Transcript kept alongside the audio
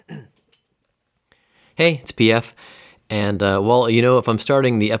Hey, it's PF. And, if I'm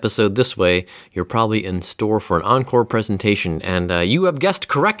starting the episode this way, you're probably in store for an encore presentation. And you have guessed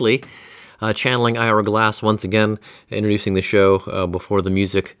correctly, channeling Ira Glass once again, introducing the show before the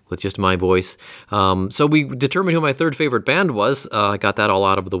music with just my voice. So we determined who my third favorite band was. I got that all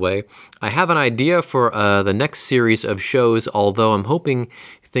out of the way. I have an idea for the next series of shows, although I'm hoping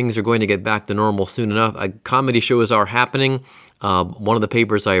things are going to get back to normal soon enough. Comedy shows are happening. One of the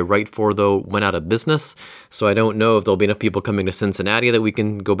papers I write for, though, went out of business, so I don't know if there'll be enough people coming to Cincinnati that we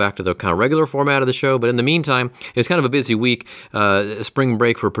can go back to the kind of regular format of the show. But in the meantime, it's kind of a busy week, spring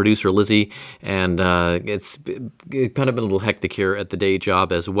break for producer Lizzie, and it's kind of been a little hectic here at the day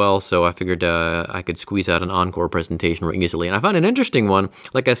job as well, so I figured I could squeeze out an encore presentation more easily. And I found an interesting one.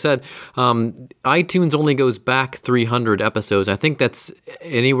 Like I said, iTunes only goes back 300 episodes. I think that's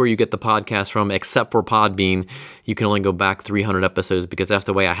anywhere you get the podcast from, except for Podbean. You can only go back 300 episodes because that's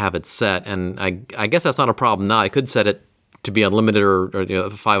the way I have it set. And I guess that's not a problem now. I could set it to be unlimited or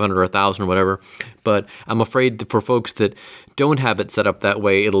 500 or 1,000 or whatever. But I'm afraid for folks that don't have it set up that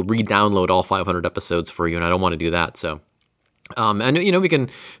way, it'll re-download all 500 episodes for you, and I don't want to do that. So. And we can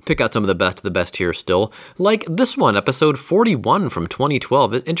pick out some of the best here still, like this one, episode 41 from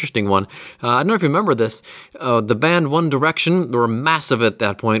 2012. Interesting one. I don't know if you remember this. The band One Direction, they were massive at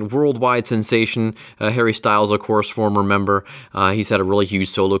that point, worldwide sensation. Harry Styles, of course, former member. He's had a really huge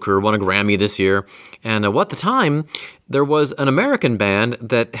solo career, won a Grammy this year. And at the time, there was an American band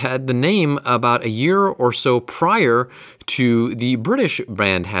that had the name about a year or so prior to the British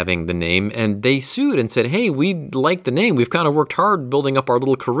band having the name, and they sued and said, hey, we like the name. We've kind of worked hard building up our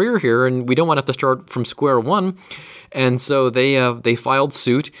little career here, and we don't want to have to start from square one. And so they filed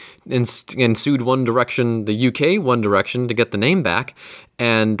suit and sued One Direction, the UK One Direction, to get the name back.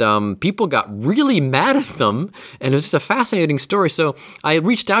 And people got really mad at them, and it was just a fascinating story. So I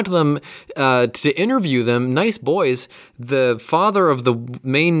reached out to them to interview them. Nice boys. The father of the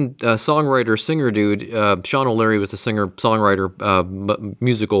main songwriter, singer dude, Sean O'Leary, was the singer-songwriter,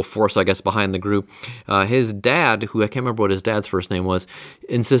 musical force, I guess, behind the group. His dad, who I can't remember what his dad's first name was,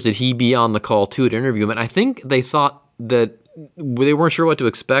 insisted he be on the call too to interview him. And I think they thought that they weren't sure what to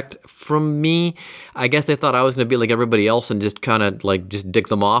expect from me. I guess they thought I was going to be like everybody else and just kind of just dick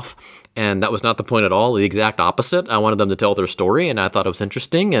them off. And that was not the point at all. The exact opposite. I wanted them to tell their story, and I thought it was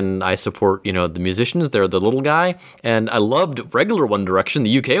interesting. And I support, the musicians. They're the little guy. And I loved regular One Direction.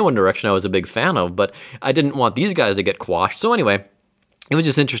 The UK One Direction I was a big fan of, but I didn't want these guys to get quashed. So anyway, it was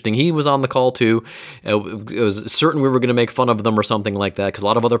just interesting. He was on the call too. It was certain we were going to make fun of them or something like that because a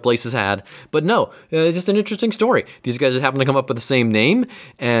lot of other places had. But no, it's just an interesting story. These guys just happened to come up with the same name.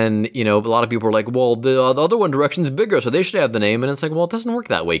 And, a lot of people were like, well, the other One Direction's bigger, so they should have the name. And it's like, well, it doesn't work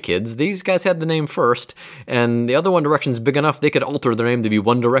that way, kids. These guys had the name first. And the other One Direction's big enough, they could alter their name to be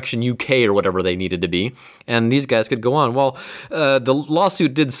One Direction UK or whatever they needed to be. And these guys could go on. Well, the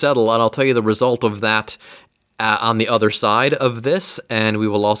lawsuit did settle, and I'll tell you the result of that on the other side of this, and we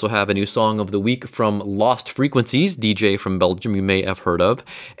will also have a new song of the week from Lost Frequencies, DJ from Belgium you may have heard of,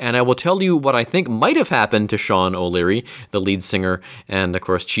 and I will tell you what I think might have happened to Sean O'Leary, the lead singer and, of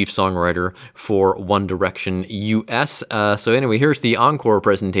course, chief songwriter for One Direction US. So anyway, here's the encore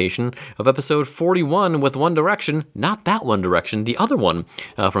presentation of episode 41 with One Direction, not that One Direction, the other one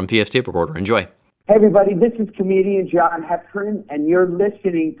from PF's Tape Recorder. Enjoy. Hey everybody, this is comedian John Heffern, and you're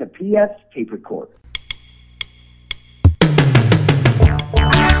listening to PF's Tape Recorder.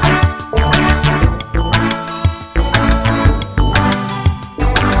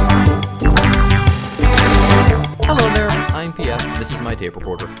 Hello there, I'm PF, this is my tape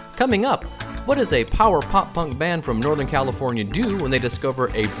recorder. Coming up, what does a power pop punk band from Northern California do when they discover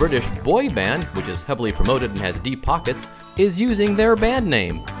a British boy band, which is heavily promoted and has deep pockets, is using their band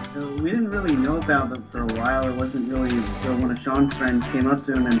name? We didn't really know about them for a while. It wasn't really until one of Sean's friends came up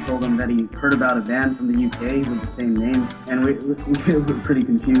to him and told him that he heard about a band from the UK with the same name, and we were pretty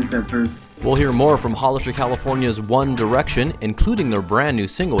confused at first. We'll hear more from Hollister, California's One Direction, including their brand new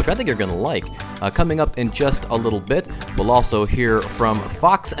single, which I think you're going to like. Coming up in just a little bit, we'll also hear from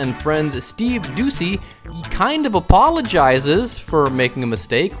Fox and Friends' Steve Doocy. He kind of apologizes for making a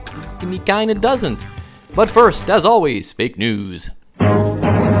mistake, and he kind of doesn't. But first, as always, fake news.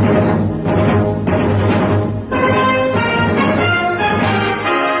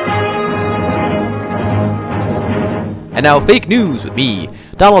 And now, fake news with me.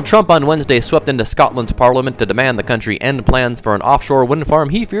 Donald Trump on Wednesday swept into Scotland's parliament to demand the country end plans for an offshore wind farm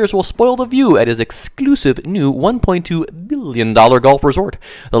he fears will spoil the view at his exclusive new $1.2 billion golf resort.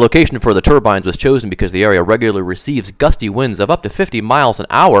 The location for the turbines was chosen because the area regularly receives gusty winds of up to 50 miles an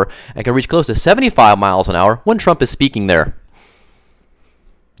hour and can reach close to 75 miles an hour when Trump is speaking there.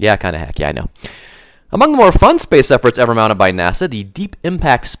 Yeah, kind of hacky, I know. Among the more fun space efforts ever mounted by NASA, the Deep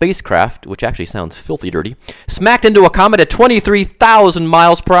Impact spacecraft, which actually sounds filthy dirty, smacked into a comet at 23,000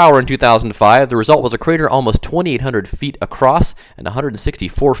 miles per hour in 2005. The result was a crater almost 2,800 feet across and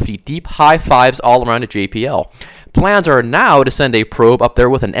 164 feet deep. High fives all around at JPL. Plans are now to send a probe up there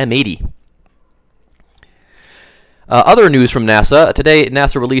with an M80. Other news from NASA. Today,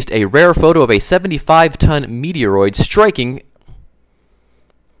 NASA released a rare photo of a 75-ton meteoroid striking.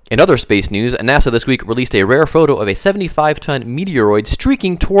 In other space news, NASA this week released a rare photo of a 75-ton meteoroid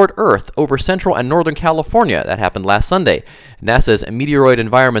streaking toward Earth over central and northern California. That happened last Sunday. NASA's Meteoroid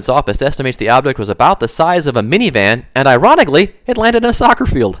Environments Office estimates the object was about the size of a minivan, and ironically, it landed in a soccer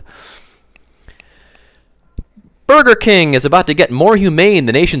field. Burger King is about to get more humane.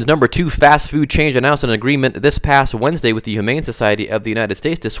 The nation's number 2 fast food chain announced an agreement this past Wednesday with the Humane Society of the United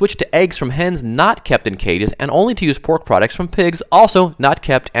States to switch to eggs from hens not kept in cages and only to use pork products from pigs also not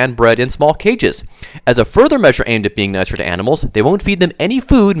kept and bred in small cages. As a further measure aimed at being nicer to animals, they won't feed them any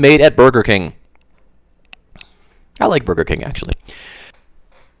food made at Burger King. I like Burger King, actually.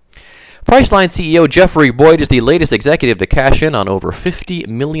 Priceline CEO Jeffrey Boyd is the latest executive to cash in on over $50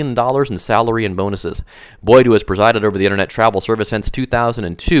 million in salary and bonuses. Boyd, who has presided over the internet travel service since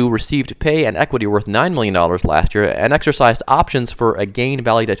 2002, received pay and equity worth $9 million last year and exercised options for a gain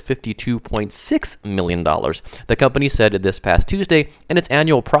valued at $52.6 million, the company said this past Tuesday in its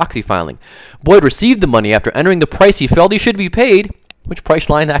annual proxy filing. Boyd received the money after entering the price he felt he should be paid, which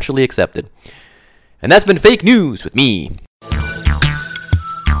Priceline actually accepted. And that's been Fake News with me.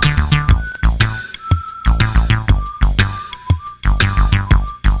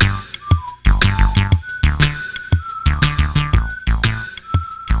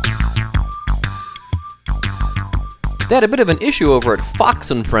 They had a bit of an issue over at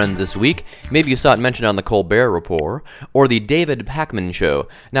Fox and Friends this week. Maybe you saw it mentioned on the Colbert Report or the David Pakman Show.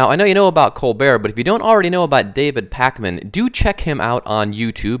 Now, I know you know about Colbert, but if you don't already know about David Pakman, do check him out on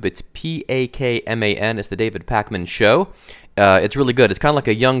YouTube. It's Pakman. It's the David Pakman Show. It's really good. It's kind of like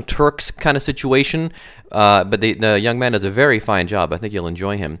a Young Turks kind of situation, but the young man does a very fine job. I think you'll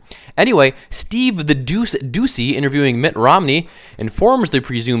enjoy him. Anyway, Steve the Deuce Ducey, interviewing Mitt Romney, informs the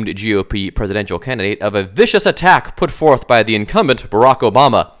presumed GOP presidential candidate of a vicious attack put forth by the incumbent Barack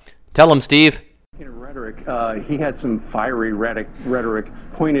Obama. Tell him, Steve. Rhetoric. He had some fiery rhetoric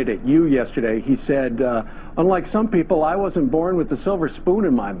pointed at you yesterday. He said, unlike some people, I wasn't born with the silver spoon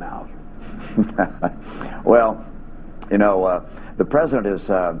in my mouth. Well, you know, the president is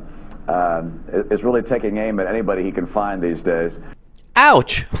really taking aim at anybody he can find these days.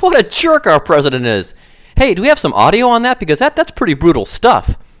 Ouch! What a jerk our president is. Hey, do we have some audio on that? Because that's pretty brutal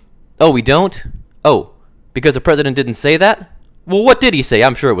stuff. Oh, we don't? Oh, because the president didn't say that? Well, what did he say?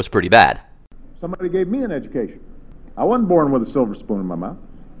 I'm sure it was pretty bad. Somebody gave me an education. I wasn't born with a silver spoon in my mouth.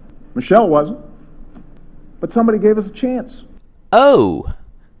 Michelle wasn't. But somebody gave us a chance. Oh.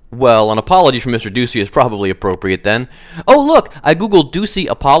 Well, an apology from Mr. Ducey is probably appropriate then. Oh, look, I googled Ducey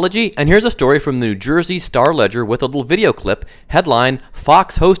apology, and here's a story from the New Jersey Star-Ledger with a little video clip. Headline,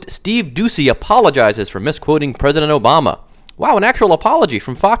 Fox host Steve Ducey apologizes for misquoting President Obama. Wow, an actual apology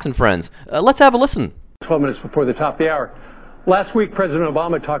from Fox and Friends. Let's have a listen. 12 minutes before the top of the hour. Last week, President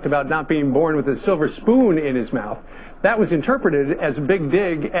Obama talked about not being born with a silver spoon in his mouth. That was interpreted as a big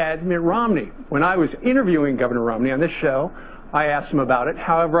dig at Mitt Romney. When I was interviewing Governor Romney on this show, I asked him about it.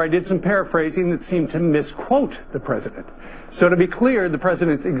 However, I did some paraphrasing that seemed to misquote the president. So to be clear, the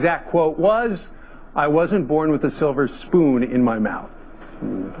president's exact quote was, I wasn't born with a silver spoon in my mouth.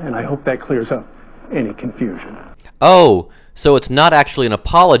 And I hope that clears up any confusion. Oh, so it's not actually an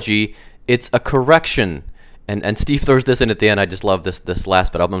apology, it's a correction. And Steve throws this in at the end. I just love this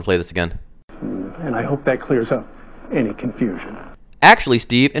last bit. I'm going to play this again. And I hope that clears up any confusion. Actually,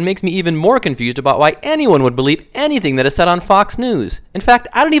 Steve, it makes me even more confused about why anyone would believe anything that is said on Fox News. In fact,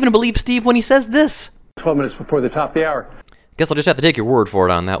 I don't even believe Steve when he says this. 12 minutes before the top of the hour. Guess I'll just have to take your word for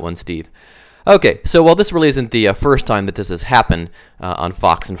it on that one, Steve. Okay, so while this really isn't the first time that this has happened on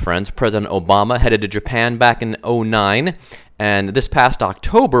Fox and Friends, President Obama headed to Japan back in 2009, and this past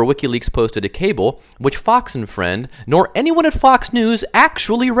October, WikiLeaks posted a cable which Fox and Friend, nor anyone at Fox News,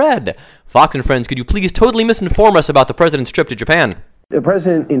 actually read. Fox and Friends, could you please totally misinform us about the president's trip to Japan? The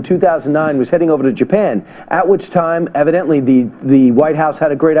president in 2009 was heading over to Japan, at which time, evidently, the White House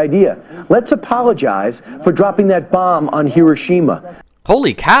had a great idea. Let's apologize for dropping that bomb on Hiroshima.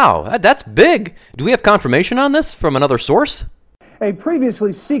 Holy cow, that's big. Do we have confirmation on this from another source? A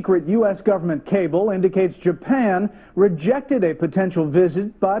previously secret U.S. government cable indicates Japan rejected a potential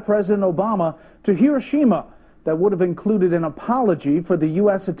visit by President Obama to Hiroshima that would have included an apology for the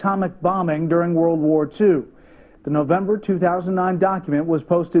U.S. atomic bombing during World War II. The November 2009 document was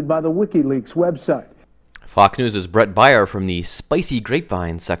posted by the WikiLeaks website. Fox News' Brett Baier from the Spicy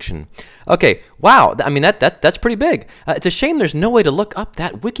Grapevine section. Okay, wow, I mean, that's pretty big. It's a shame there's no way to look up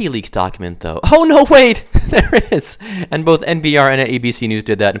that WikiLeaks document, though. Oh, no, wait, there is. And both NPR and ABC News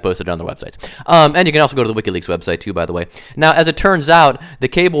did that and posted it on their websites. And you can also go to the WikiLeaks website, too, by the way. Now, as it turns out, the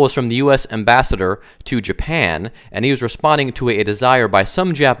cable was from the U.S. ambassador to Japan, and he was responding to a desire by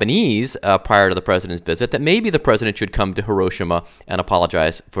some Japanese prior to the president's visit that maybe the president should come to Hiroshima and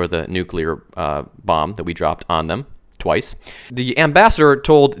apologize for the nuclear bomb that we dropped on them twice. The ambassador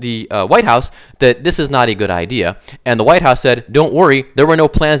told the White House that this is not a good idea, and the White House said, don't worry, there were no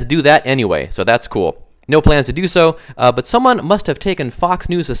plans to do that anyway, so that's cool. No plans to do so, but someone must have taken Fox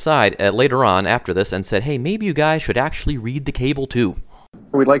News aside later on after this and said, hey, maybe you guys should actually read the cable too.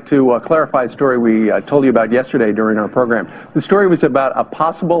 We'd like to clarify a story we told you about yesterday during our program. The story was about a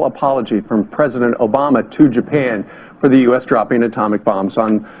possible apology from President Obama to Japan for the U.S. dropping atomic bombs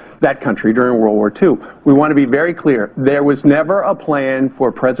on that country during World War II. We want to be very clear. There was never a plan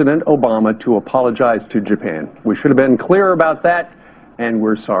for President Obama to apologize to Japan. We should have been clear about that, and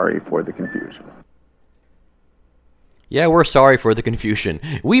we're sorry for the confusion. Yeah, we're sorry for the confusion.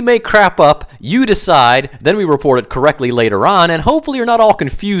 We make crap up, you decide, then we report it correctly later on, and hopefully you're not all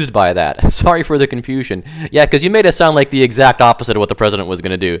confused by that. Sorry for the confusion. Yeah, because you made it sound like the exact opposite of what the president was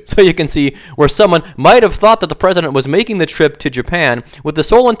going to do. So you can see where someone might have thought that the president was making the trip to Japan with the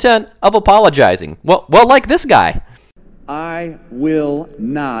sole intent of apologizing. Well, like this guy. I will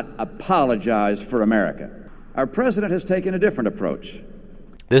not apologize for America. Our president has taken a different approach.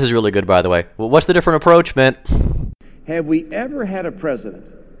 This is really good, by the way. Well, what's the different approach, man? Have we ever had a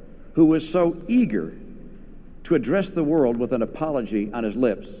president who was so eager to address the world with an apology on his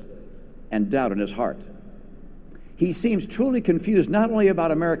lips and doubt in his heart? He seems truly confused not only about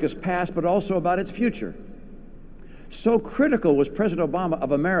America's past, but also about its future. So critical was President Obama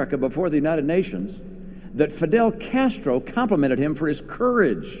of America before the United Nations that Fidel Castro complimented him for his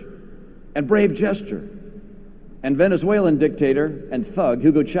courage and brave gesture. And Venezuelan dictator and thug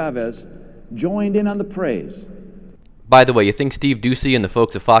Hugo Chavez joined in on the praise. By the way, you think Steve Doocy and the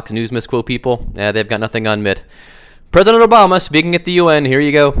folks at Fox News misquote people? They've got nothing on Mitt. President Obama speaking at the UN. Here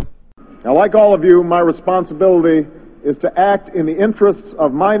you go. Now, like all of you, my responsibility is to act in the interests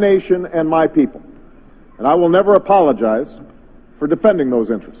of my nation and my people. And I will never apologize for defending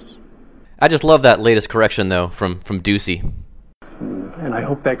those interests. I just love that latest correction, though, from Doocy. And I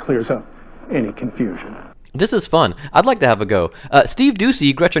hope that clears up any confusion. This is fun. I'd like to have a go. Steve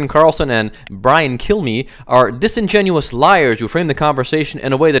Doocy, Gretchen Carlson, and Brian Kilmeade are disingenuous liars who frame the conversation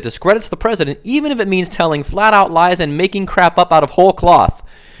in a way that discredits the president, even if it means telling flat-out lies and making crap up out of whole cloth.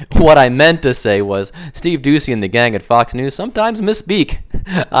 What I meant to say was Steve Doocy and the gang at Fox News sometimes misspeak.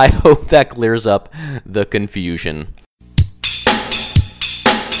 I hope that clears up the confusion.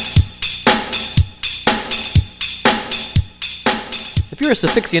 If you're a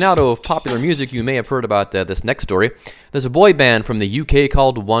aficionado of popular music, you may have heard about this next story. There's a boy band from the UK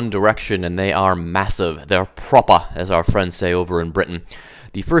called One Direction, and they are massive. They're proper, as our friends say over in Britain.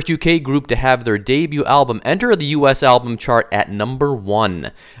 The first UK group to have their debut album enter the US album chart at number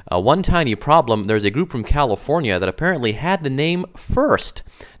 1. One tiny problem, there's a group from California that apparently had the name first.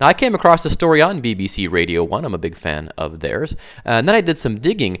 Now, I came across this story on BBC Radio 1. I'm a big fan of theirs. And then I did some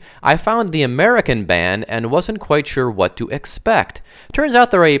digging. I found the American band and wasn't quite sure what to expect. Turns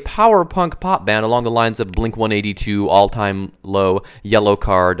out they're a power punk pop band along the lines of Blink-182, All Time Low, Yellow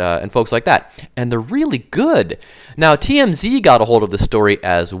Card, and folks like that. And they're really good. Now, TMZ got a hold of the story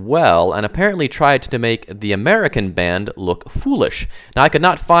as well and apparently tried to make the American band look foolish. Now, I could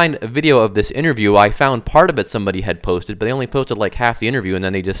not find a video of this interview. I found part of it somebody had posted, but they only posted like half the interview and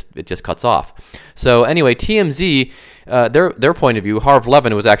then it just cuts off. So anyway, TMZ, their point of view, Harv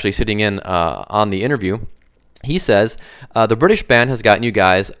Levin was actually sitting in on the interview. He says, the British band has gotten you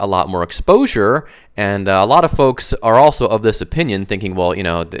guys a lot more exposure, and a lot of folks are also of this opinion, thinking, well, you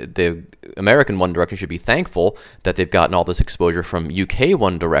know, the American One Direction should be thankful that they've gotten all this exposure from UK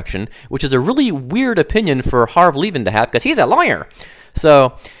One Direction, which is a really weird opinion for Harv Levin to have, because he's a lawyer.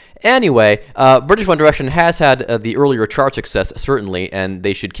 So anyway, British One Direction has had the earlier chart success, certainly, and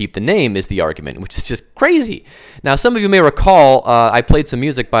they should keep the name, is the argument, which is just crazy. Now, some of you may recall, I played some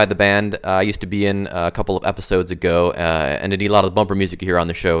music by the band. I used to be in a couple of episodes ago, and indeed a lot of the bumper music here on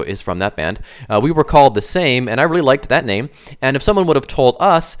the show is from that band. We were called The Same, and I really liked that name. And if someone would have told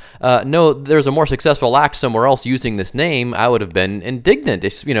us, no, there's a more successful act somewhere else using this name, I would have been indignant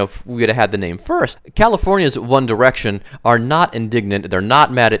if we would have had the name first. California's One Direction are not indignant. They're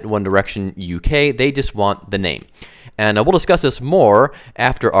not mad at One Direction UK. They just want the name. And we'll discuss this more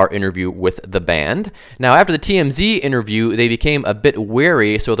after our interview with the band. Now, after the TMZ interview, they became a bit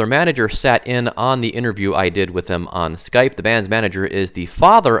wary, so their manager sat in on the interview I did with them on Skype. The band's manager is the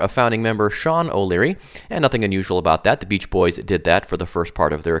father of founding member Sean O'Leary, and nothing unusual about that. The Beach Boys did that for the first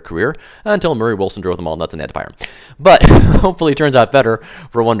part of their career until Murray Wilson drove them all nuts and had to fire him. But hopefully it turns out better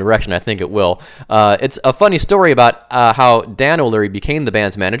for One Direction. I think it will. It's a funny story about how Dan O'Leary became the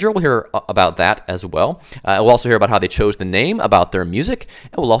band's manager. We'll hear about that as well. We'll also hear about how they chose the name, about their music,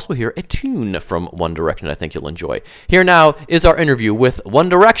 and we'll also hear a tune from One Direction I think you'll enjoy. Here now is our interview with One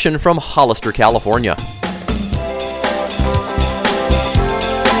Direction from Hollister, California.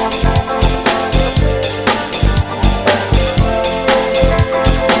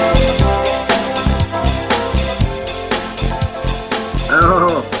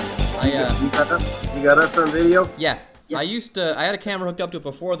 You got us on video? Yeah. I had a camera hooked up to it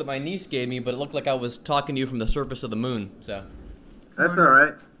before that my niece gave me, but it looked like I was talking to you from the surface of the moon, so. That's all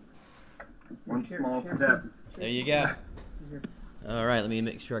right. One small step. There you go. All right, let me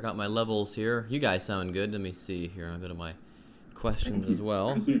make sure I got my levels here. You guys sound good. Let me see here. I'll go to my questions as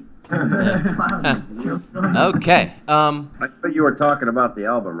well. Okay. I thought you were talking about the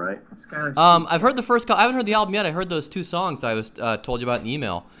album, right? I've heard the first. I haven't heard the album yet. I heard those two songs I was told you about in the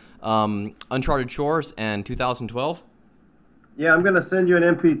email. Uncharted Shores and 2012. Yeah, I'm going to send you an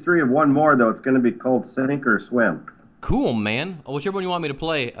MP3 of one more, though. It's going to be called Sink or Swim. Cool, man. Whichever one you want me to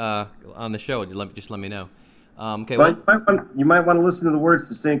play on the show, just let me know. Okay. But you might want to listen to the words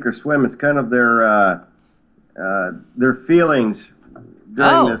to Sink or Swim. It's kind of their feelings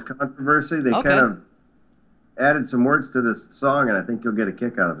during this controversy. They kind of added some words to this song, and I think you'll get a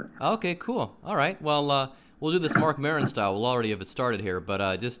kick out of it. Okay, cool. All right. Well, we'll do this Mark Maron style. We'll already have it started here,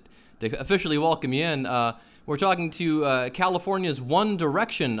 but just to officially welcome you in, we're talking to California's One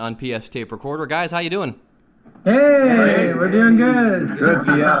Direction on PS Tape Recorder. Guys, how you doing? Hey, we're doing good. Good,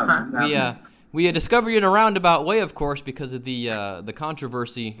 yeah. We discovered you in a roundabout way, of course, because of the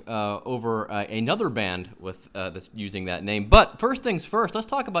controversy over another band with that's using that name. But first things first, let's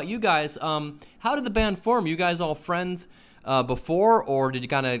talk about you guys. How did the band form? You guys all friends before, or did you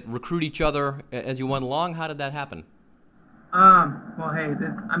kind of recruit each other as you went along? How did that happen? Well, hey,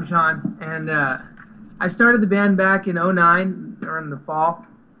 I'm Sean, and I started the band back in 2009 during the fall,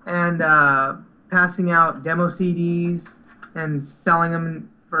 and passing out demo CDs and selling them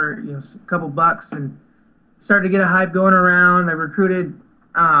for a couple bucks, and started to get a hype going around. I recruited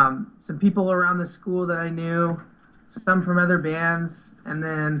some people around the school that I knew, some from other bands, and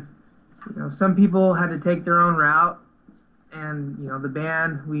then some people had to take their own route. And the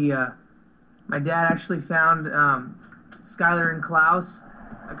band, my dad actually found Skylar and Klaus,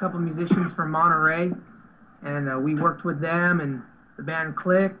 a couple musicians from Monterey, and we worked with them, and the band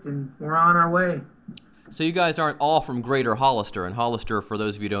clicked, and we're on our way. So you guys aren't all from Greater Hollister, and Hollister, for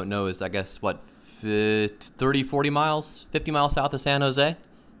those of you who don't know, is, I guess, what, 30, 40 miles, 50 miles south of San Jose?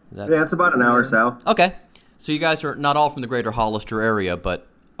 Yeah, it's about an hour south. Okay. So you guys are not all from the Greater Hollister area, but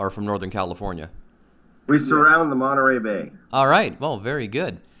are from Northern California. We surround the Monterey Bay. All right. Well, very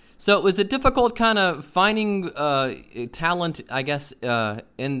good. So was it difficult kind of finding talent, I guess,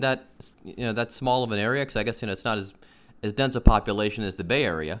 in that, that small of an area? Because I guess, it's not as dense a population as the Bay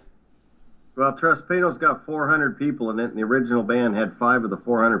Area. Well, Trespano's got 400 people in it, and the original band had 5 of the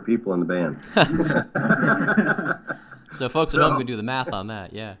 400 people in the band. So folks at home can do the math on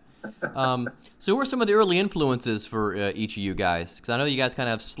that, yeah. So who are some of the early influences for each of you guys? Because I know you guys kind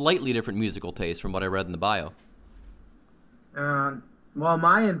of have slightly different musical tastes from what I read in the bio. Well,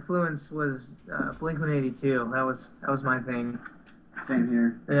 my influence was Blink-182. That was my thing. Same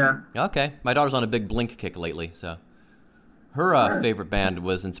here. Yeah. Okay. My daughter's on a big Blink kick lately, so her favorite band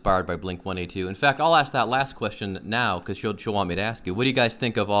was inspired by Blink-182. In fact, I'll ask that last question now because she'll want me to ask you. What do you guys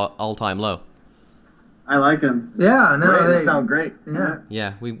think of All Time Low? I like them. Yeah, no, they sound great.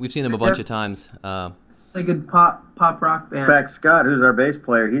 Yeah, we've seen them a bunch of times. A good pop rock band. In fact, Scott, who's our bass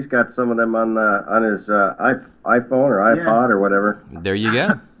player, he's got some of them on his iPhone or iPod or whatever. There you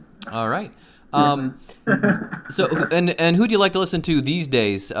go. All right. So and who do you like to listen to these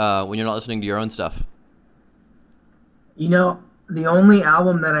days when you're not listening to your own stuff? The only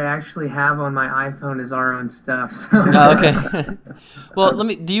album that I actually have on my iPhone is our own stuff. So. Oh, okay. Well,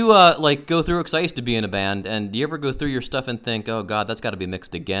 do you go through it? Because I used to be in a band, and do you ever go through your stuff and think, oh God, that's got to be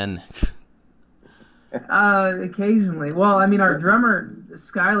mixed again? Occasionally. Well, I mean, our drummer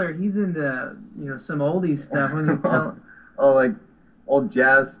Skylar, he's into some oldies stuff. When you tell, like old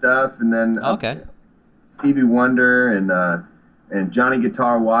jazz stuff, and then Stevie Wonder and Johnny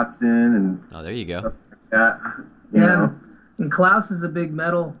Guitar Watson, and there you go. Stuff like that. You know. And Klaus is a big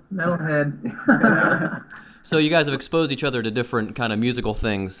metalhead. So you guys have exposed each other to different kind of musical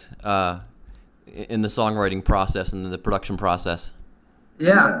things in the songwriting process and the production process.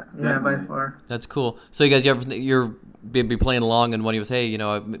 Yeah, by far. That's cool. So you guys, you're be playing along, and when he was, hey,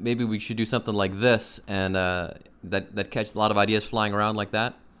 maybe we should do something like this, and that catches a lot of ideas flying around like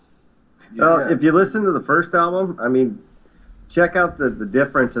that. Well, if you listen to the first album, I mean, check out the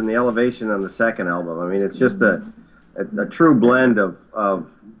difference in the elevation on the second album. I mean, it's just a true blend of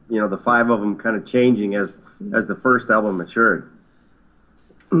the five of them kind of changing as the first album matured.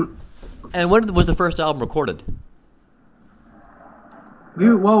 And when was the first album recorded? We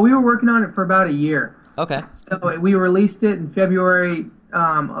were working on it for about a year. Okay. So we released it in February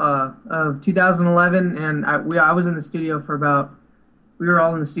of 2011, and I was in the studio we were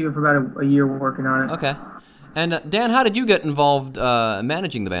all in the studio for about a year working on it. Okay. And Dan, how did you get involved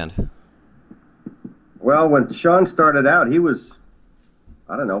managing the band? Well, when Sean started out, he was,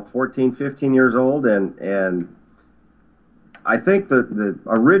 14, 15 years old, and I think the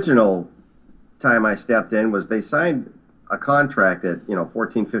original time I stepped in was they signed a contract at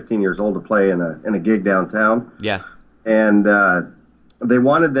 14, 15 years old to play in a gig downtown. Yeah. And they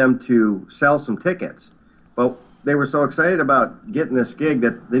wanted them to sell some tickets, but they were so excited about getting this gig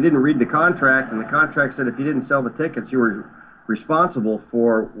that they didn't read the contract, and the contract said if you didn't sell the tickets, you were responsible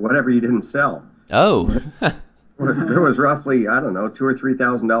for whatever you didn't sell. Oh. There was roughly, $2,000 or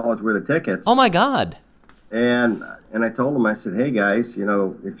 $3,000 worth of tickets. Oh my God. And I told them, I said, hey guys,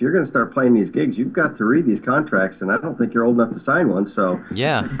 if you're going to start playing these gigs, you've got to read these contracts, and I don't think you're old enough to sign one. So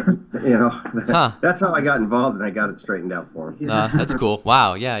yeah, that's how I got involved, and I got it straightened out for them. That's cool.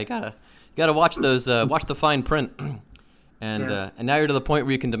 Wow. Yeah, you gotta watch those, watch the fine print, and now you're to the point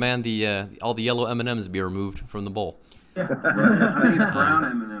where you can demand all the yellow M&Ms be removed from the bowl. Yeah. Brown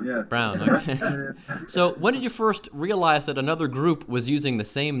M&Ms. Yes. Brown. Okay. So when did you first realize that another group was using the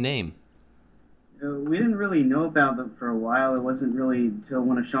same name? We didn't really know about them for a while. It wasn't really until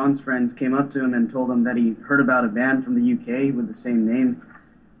one of Sean's friends came up to him and told him that he heard about a band from the UK with the same name.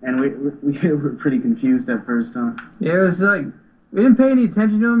 And we were pretty confused at first, huh? Yeah, it was like, we didn't pay any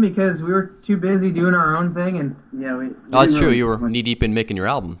attention to him because we were too busy doing our own thing. And yeah, that's true. You were knee-deep in making your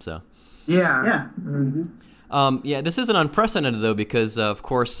album, so. Yeah. Yeah. Mm-hmm. This isn't unprecedented, though, because, of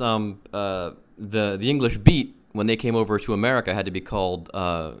course, the English Beat, when they came over to America, had to be called,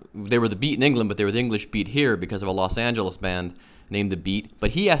 they were the Beat in England, but they were the English Beat here because of a Los Angeles band named the Beat.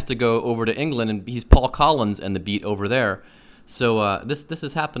 But he has to go over to England, and he's Paul Collins and the Beat over there. So this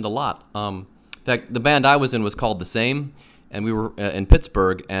has happened a lot. In fact, the band I was in was called The Same, and we were in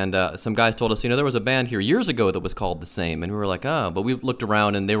Pittsburgh, and some guys told us, there was a band here years ago that was called The Same, and we were like, oh, but we looked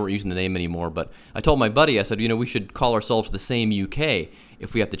around, and they weren't using the name anymore. But I told my buddy, I said, we should call ourselves The Same UK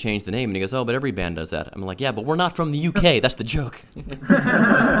if we have to change the name. And he goes, oh, but every band does that. I'm like, yeah, but we're not from the UK. That's the joke.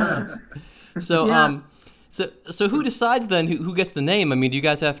 So, yeah. So who decides then who gets the name? I mean, do you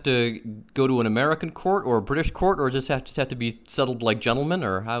guys have to go to an American court or a British court, or just have to be settled like gentlemen,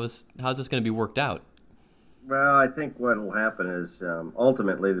 or how's this going to be worked out? Well, I think what will happen is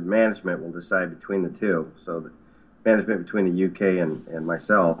ultimately the management will decide between the two. So the management between the UK and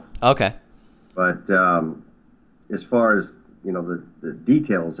myself. Okay. But as far as the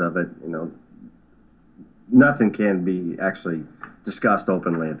details of it, nothing can be actually discussed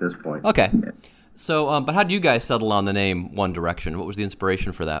openly at this point. Okay. So, but how did you guys settle on the name One Direction? What was the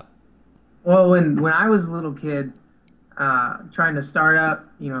inspiration for that? Well, when I was a little kid, trying to start up,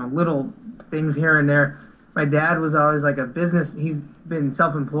 little things here and there, my dad was always like a business. He's been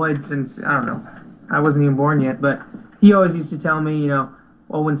self-employed since, I wasn't even born yet, but he always used to tell me,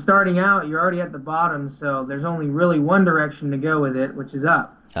 well, when starting out, you're already at the bottom, so there's only really one direction to go with it, which is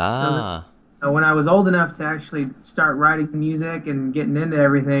up. Ah. So when I was old enough to actually start writing music and getting into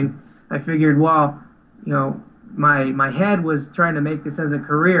everything, I figured, well, my head was trying to make this as a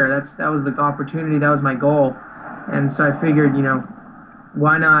career. That was the opportunity. That was my goal. And so I figured,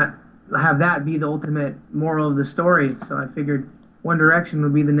 why not have that be the ultimate moral of the story? So I figured One Direction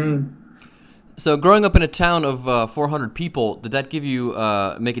would be the name. So growing up in a town of 400 people, did that give you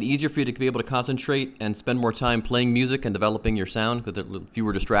make it easier for you to be able to concentrate and spend more time playing music and developing your sound with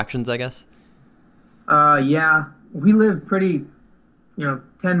fewer distractions, I guess? Yeah. We lived pretty,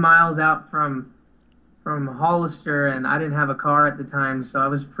 10 miles out from Hollister, and I didn't have a car at the time, so I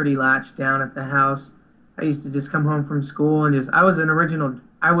was pretty latched down at the house. I used to just come home from school and I was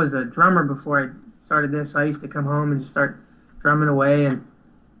a drummer before I started this, so I used to come home and just start drumming away and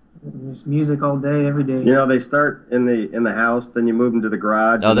just music all day, every day. They start in the house, then you move them to the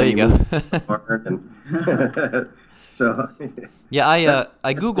garage. Oh, there you go. So. Yeah,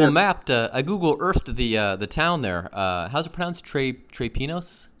 I Google Earthed the town there. How's it pronounced?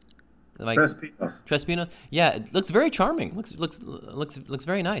 Trepinos? Tres Pinos. Tres Pinos. Yeah, it looks very charming. Looks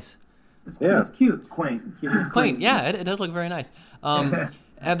very nice. It's cute. Quaint. It's quaint. Yeah, it does look very nice.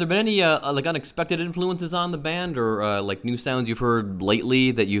 Have there been any like unexpected influences on the band, or like new sounds you've heard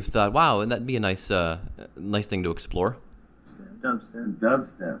lately that you've thought, wow, that'd be a nice thing to explore?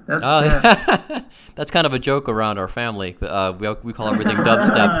 Dubstep. Oh, that's kind of a joke around our family. We call everything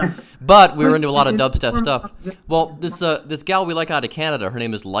dubstep, but we were into a lot of dubstep stuff. Well, this gal we like out of Canada, her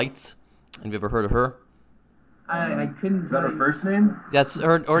name is Lights. Have you ever heard of her? I couldn't. Is that her first name? That's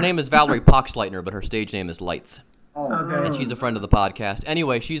her name is Valerie Poxleitner, but her stage name is Lights. Oh, okay. And she's a friend of the podcast.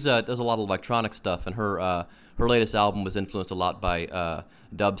 Anyway, she's does a lot of electronic stuff, and her latest album was influenced a lot by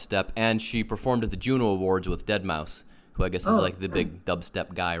dubstep, and she performed at the Juno Awards with Deadmau5, who I guess is like the big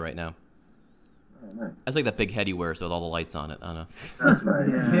dubstep guy right now. Oh, nice. That's like that big head he wears with all the lights on it. I don't know. That's right.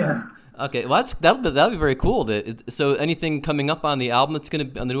 Yeah. Okay, well that'll be very cool. So anything coming up on the album on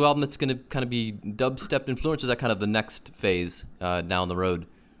the new album that's gonna kind of be dubstep influence, or is that kind of the next phase down the road?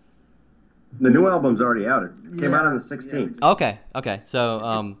 The new album's already out. It came out on the 16th. Okay.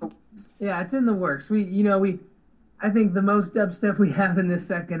 So yeah, it's in the works. I think the most dubstep we have in this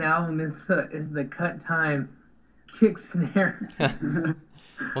second album is the cut time kick snare.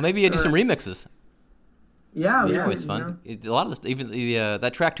 Well, maybe you do some remixes. Yeah, Those are always fun. A lot of this, even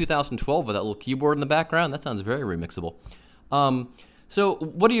that track 2012 with that little keyboard in the background, that sounds very remixable. So,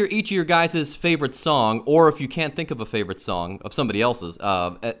 what are each of your guys' favorite song, or if you can't think of a favorite song of somebody else's,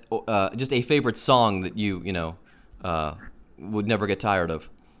 just a favorite song that you would never get tired of,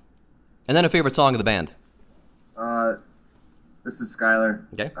 and then a favorite song of the band. This is Skylar.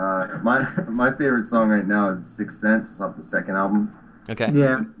 Okay. My favorite song right now is Sixth Sense off the second album. Okay.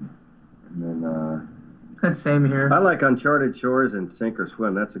 Yeah. And then that's same here. I like Uncharted Shores and Sink or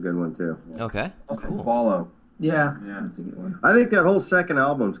Swim. That's a good one too. Okay. Also Follow. Yeah, that's a good one. I think that whole second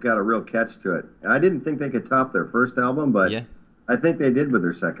album's got a real catch to it. I didn't think they could top their first album, but I think they did with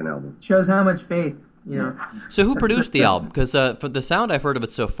their second album. Shows how much faith, So who produced the album? Because for the sound I've heard of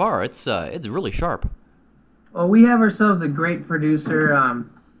it so far, it's really sharp. Well, we have ourselves a great producer.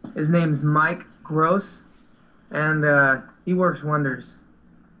 His name's Mike Gross, and he works wonders.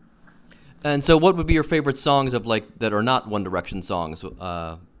 And so, what would be your favorite songs of that are not One Direction songs?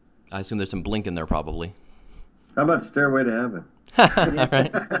 I assume there's some Blink in there, probably. How about Stairway to Heaven? All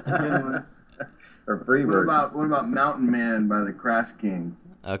right. Or Freebird. What about Mountain Man by the Crash Kings?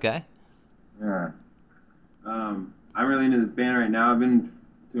 Okay. Yeah. I'm really into this band right now. I've been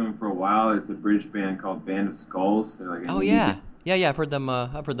to them for a while. It's a British band called Band of Skulls. They're like yeah. I've heard them.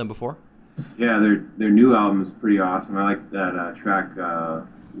 I've heard them before. Yeah, their new album is pretty awesome. I like that track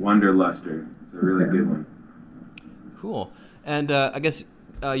Wonderluster. It's a really good one. Cool. And I guess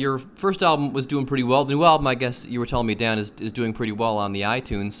your first album was doing pretty well. The new album, I guess you were telling me, Dan, is doing pretty well on the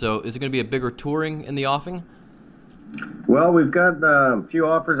iTunes. So is it going to be a bigger touring in the offing? Well, we've got a few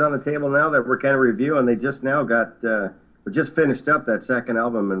offers on the table now that we're kind of reviewing. They just now we just finished up that second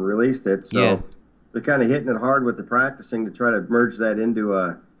album and released it. So they're kind of hitting it hard with the practicing to try to merge that into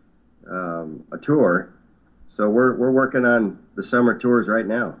a tour. So we're working on the summer tours right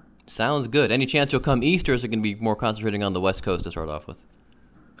now. Sounds good. Any chance you'll come east, or is it going to be more concentrating on the West Coast to start off with?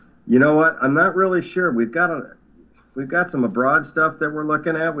 You know what? I'm not really sure. We've got some abroad stuff that we're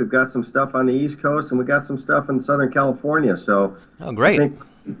looking at. We've got some stuff on the East Coast, and we got some stuff in Southern California. So great. I think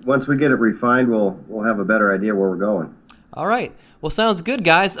once we get it refined, we'll have a better idea where we're going. All right. Well, sounds good,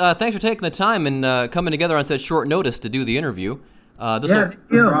 guys. Thanks for taking the time and coming together on such short notice to do the interview. Thank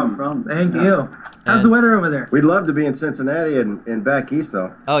you. No problem. Thank you. How's the weather over there? We'd love to be in Cincinnati and back east,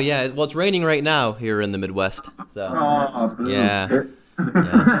 though. Oh, yeah. Well, it's raining right now here in the Midwest. So, yeah.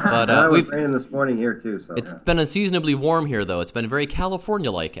 But it was raining this morning here, too. So it's been unseasonably warm here, though. It's been very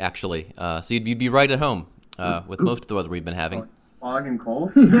California-like, actually. So you'd be right at home with most of the weather we've been having. Fog and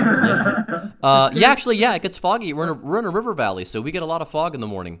cold? It gets foggy. We're in a river valley, so we get a lot of fog in the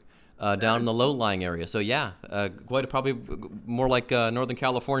morning. Down in the low-lying area. So, probably more like Northern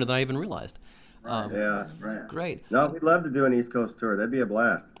California than I even realized. Right. Great. No, we'd love to do an East Coast tour. That'd be a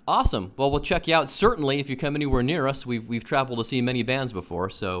blast. Awesome. Well, we'll check you out. Certainly, if you come anywhere near us, we've traveled to see many bands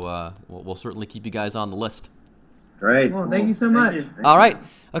before, so we'll certainly keep you guys on the list. Great. Well, thank you so much. All right.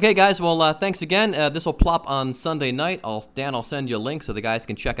 Okay, guys. Well, thanks again. This will plop on Sunday night. I'll send you a link so the guys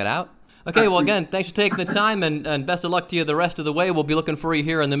can check it out. Okay, well, again, thanks for taking the time, and best of luck to you the rest of the way. We'll be looking for you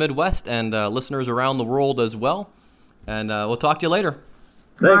here in the Midwest and listeners around the world as well. And we'll talk to you later.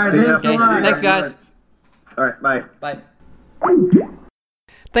 Thanks, Thanks a lot. Thanks, guys. All right, bye. Bye.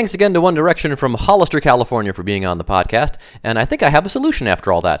 Thanks again to One Direction from Hollister, California for being on the podcast, and I think I have a solution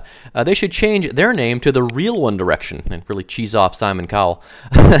after all that. They should change their name to The Real One Direction and really cheese off Simon Cowell.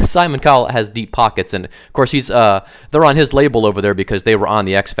 Simon Cowell has deep pockets, and of course they're on his label over there because they were on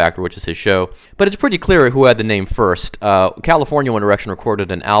The X Factor, which is his show. But it's pretty clear who had the name first. California One Direction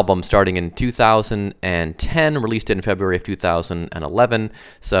recorded an album starting in 2010, released it in February of 2011.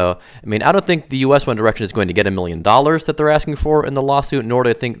 So, I mean, I don't think the U.S. One Direction is going to get $1 million that they're asking for in the lawsuit, nor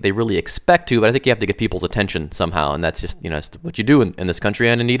do I think they really expect to, but I think you have to get people's attention somehow, and that's just, it's what you do in this country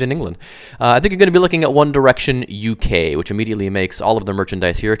and indeed in England. I think you're going to be looking at One Direction UK, which immediately makes all of the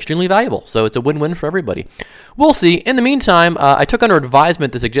merchandise here extremely valuable, so it's a win-win for everybody. We'll see. In the meantime, I took under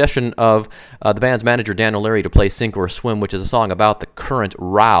advisement the suggestion of the band's manager, Dan O'Leary, to play Sink or Swim, which is a song about the current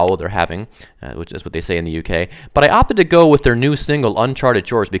row they're having, which is what they say in the UK, but I opted to go with their new single, Uncharted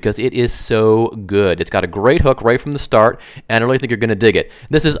Shores, because it is so good. It's got a great hook right from the start, and I really think you're going to dig it.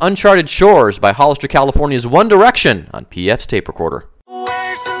 This is Uncharted Shores by Hollister, California's One Direction on PF's tape recorder.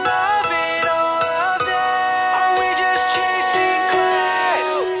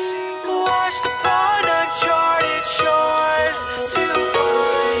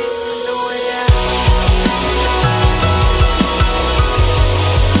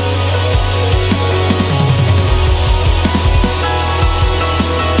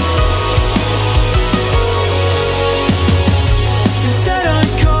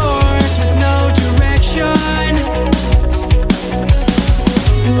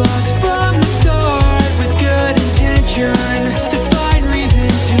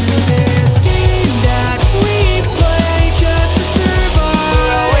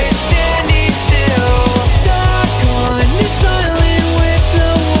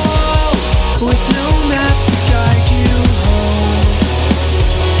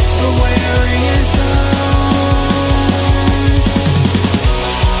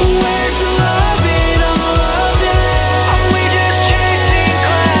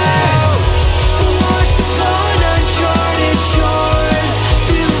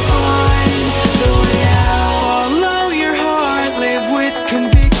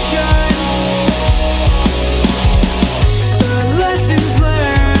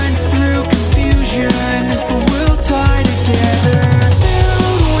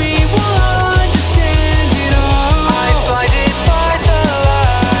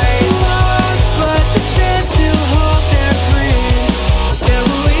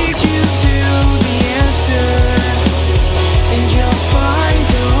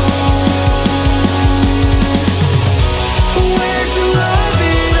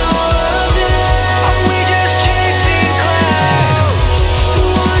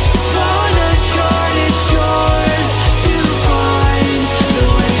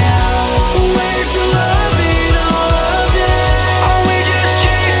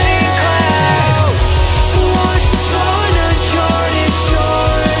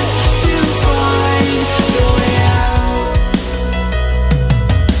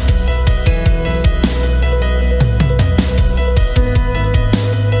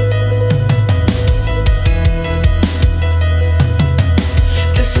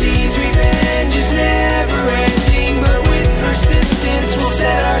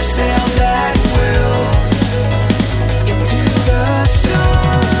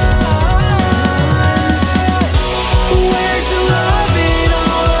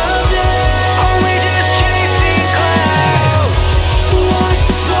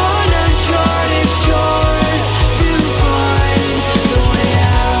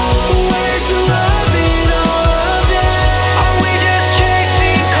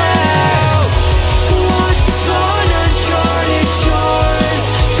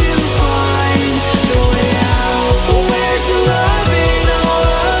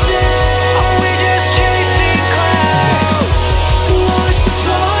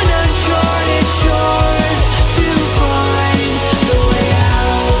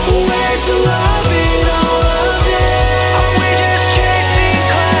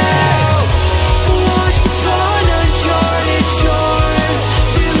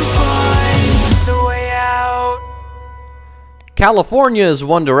 California's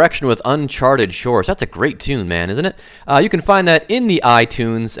One Direction with Uncharted Shores. That's a great tune, man, isn't it? You can find that in the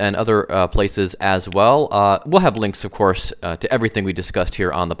iTunes and other places as well. We'll have links, of course, to everything we discussed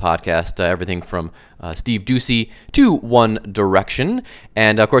here on the podcast, everything from Steve Ducey to One Direction.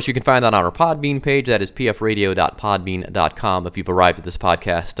 And, of course, you can find that on our Podbean page. That is pfradio.podbean.com if you've arrived at this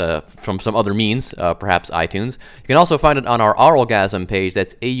podcast from some other means, perhaps iTunes. You can also find it on our Auralgasm page.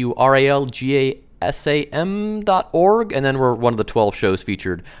 That's AURALGASAM.org, and then we're one of the 12 shows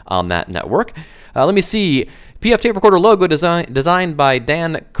featured on that network. Let me see. PF Tape Recorder logo designed by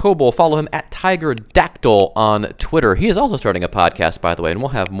Dan Coble. Follow him at Tiger Dactyl on Twitter. He is also starting a podcast, by the way, and we'll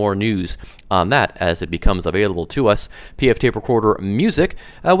have more news on that as it becomes available to us. PF Tape Recorder music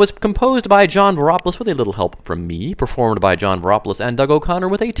was composed by John Veropoulos with a little help from me, performed by John Veropoulos and Doug O'Connor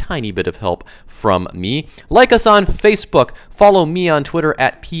with a tiny bit of help from me. Like us on Facebook. Follow me on Twitter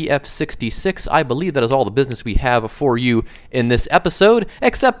at PF66. I believe that is all the business we have for you in this episode,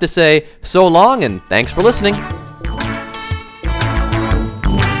 except to say so long and thanks for listening.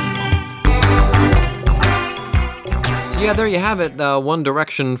 Yeah, there you have it. One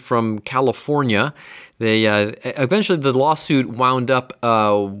Direction from California. They eventually the lawsuit wound up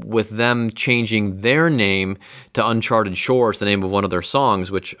with them changing their name to Uncharted Shores, the name of one of their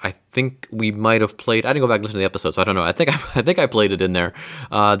songs, which I think we might have played. I didn't go back and listen to the episode, so I don't know. I think I played it in there.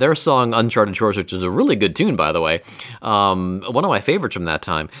 Their song Uncharted Shores, which is a really good tune, by the way. One of my favorites from that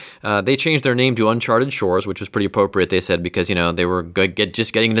time. They changed their name to Uncharted Shores, which was pretty appropriate, they said, because they were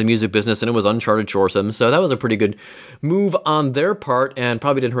just getting into the music business, and it was Uncharted Shores. So that was a pretty good move on their part, and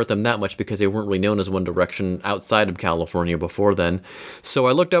probably didn't hurt them that much because they weren't really known as One Direction outside of California before then. So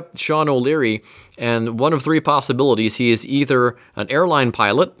I looked up Sean O'Leary, and one of three possibilities: he is either an airline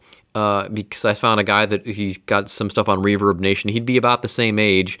pilot, because I found a guy that he's got some stuff on Reverb Nation. He'd be about the same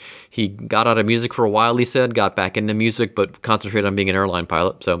age. He got out of music for a while, he said, got back into music, but concentrated on being an airline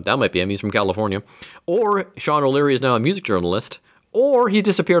pilot. So that might be him. He's from California. Or Sean O'Leary is now a music journalist. Or he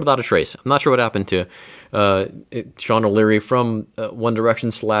disappeared without a trace. I'm not sure what happened to Sean O'Leary from One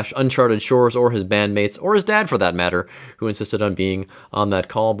Direction / Uncharted Shores, or his bandmates, or his dad for that matter, who insisted on being on that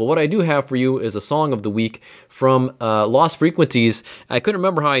call. But what I do have for you is a song of the week from Lost Frequencies. I couldn't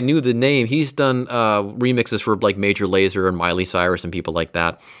remember how I knew the name. He's done remixes for like Major Lazer and Miley Cyrus and people like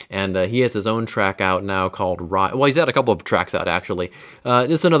that. And he has his own track out now called Rise. Well, he's had a couple of tracks out, actually.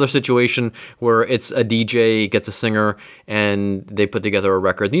 It's another situation where it's a DJ gets a singer and they put together a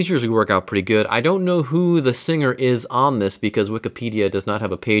record. These usually work out pretty good. I don't know who the singer is on this because Wikipedia does not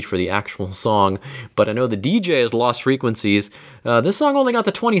have a page for the actual song, but I know the DJ is Lost Frequencies. This song only got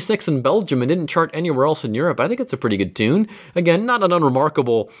to 26 in Belgium and didn't chart anywhere else in Europe. I think it's a pretty good tune. Again, not an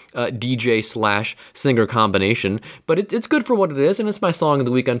unremarkable DJ / singer combination, but it's good for what it is, and it's my song of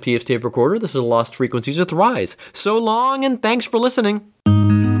the week on PF Tape Recorder. This is Lost Frequencies with Rise. So long, and thanks for listening.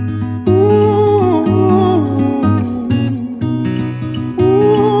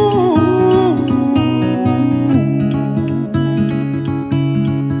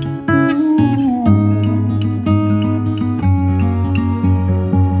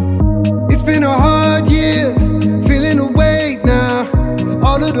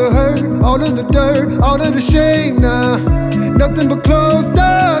 All of the dirt, all of the shame now. Nothing but closed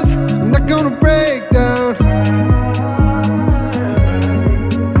doors. I'm not gonna break down.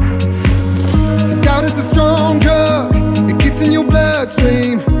 So doubt is a strong drug. It gets in your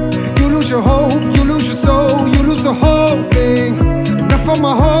bloodstream. You lose your hope, you lose your soul, you lose the whole thing. Enough for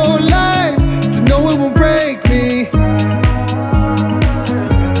my whole life to know it won't break me.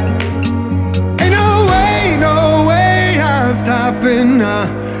 Ain't no way I'm stopping now.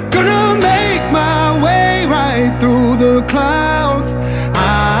 Gonna make my way right through the clouds.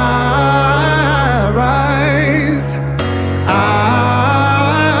 I rise.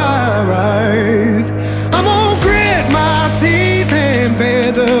 I'm gonna grit my teeth and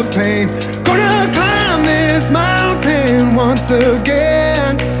bear the pain. Gonna climb this mountain once again.